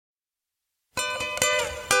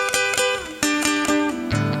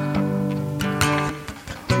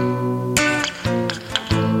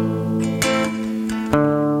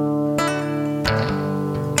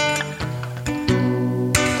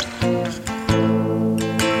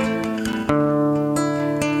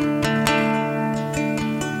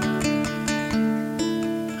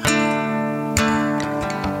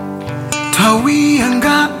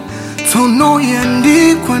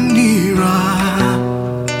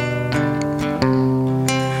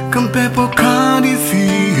pepo kadi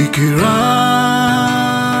fikira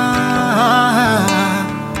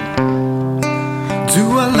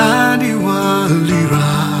Dua ladi walira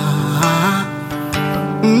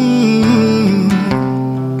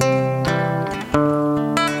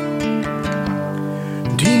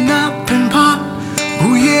Dina penpa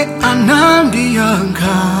buye anandi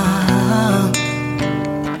yanka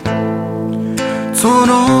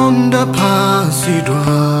Sononda pasidwa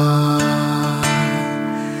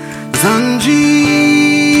Zanji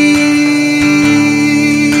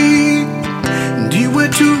Ndiwe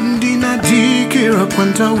tundi na dikira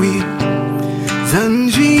kwantawi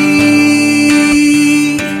Zanji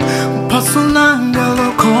Pasolanga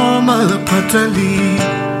lokoma la patali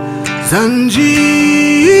Zanji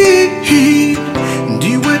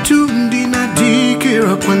Ndiwe tundi na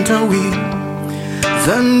dikira kwantawi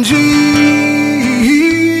Zanji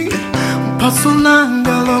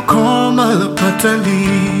Pasolanga lokoma la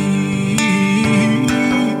patali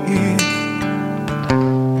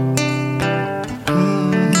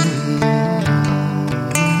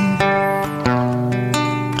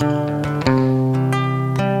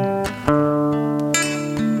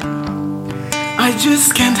I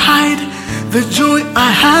just can't hide the joy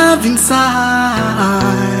I have inside.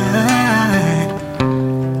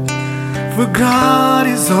 For God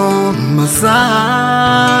is on my side.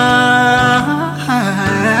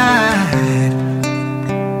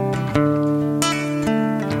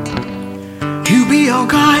 He'll be your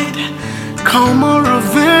guide, calmer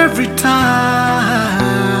of every tide.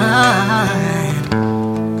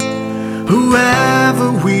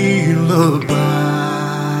 Whoever will abide.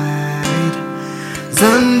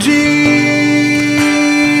 Zanji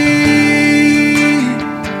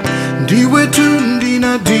Ndiwe tundi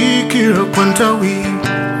na dikira kwantawi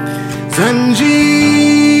Zanji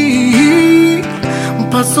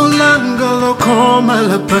Mpasolanga lokoma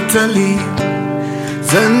la patali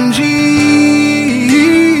Zanji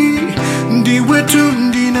Ndiwe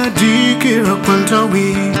tundi na dikira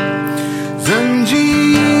kwantawi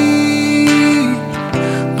Zanji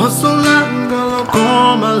Mpasolanga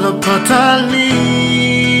lokoma la patali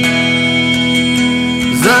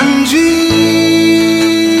Zanji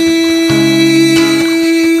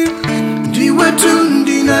Ndiwe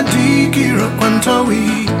tundi na dikira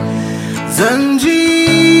kwantawi Zanji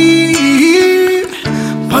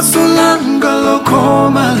Pasolanga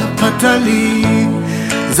lokoma la patali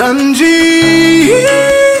Zanji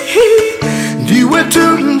Ndiwe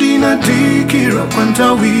tundi na dikira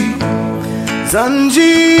kwantawi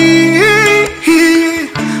Zanji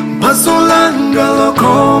Pasolanga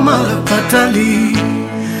lokoma la patali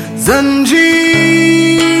Zanji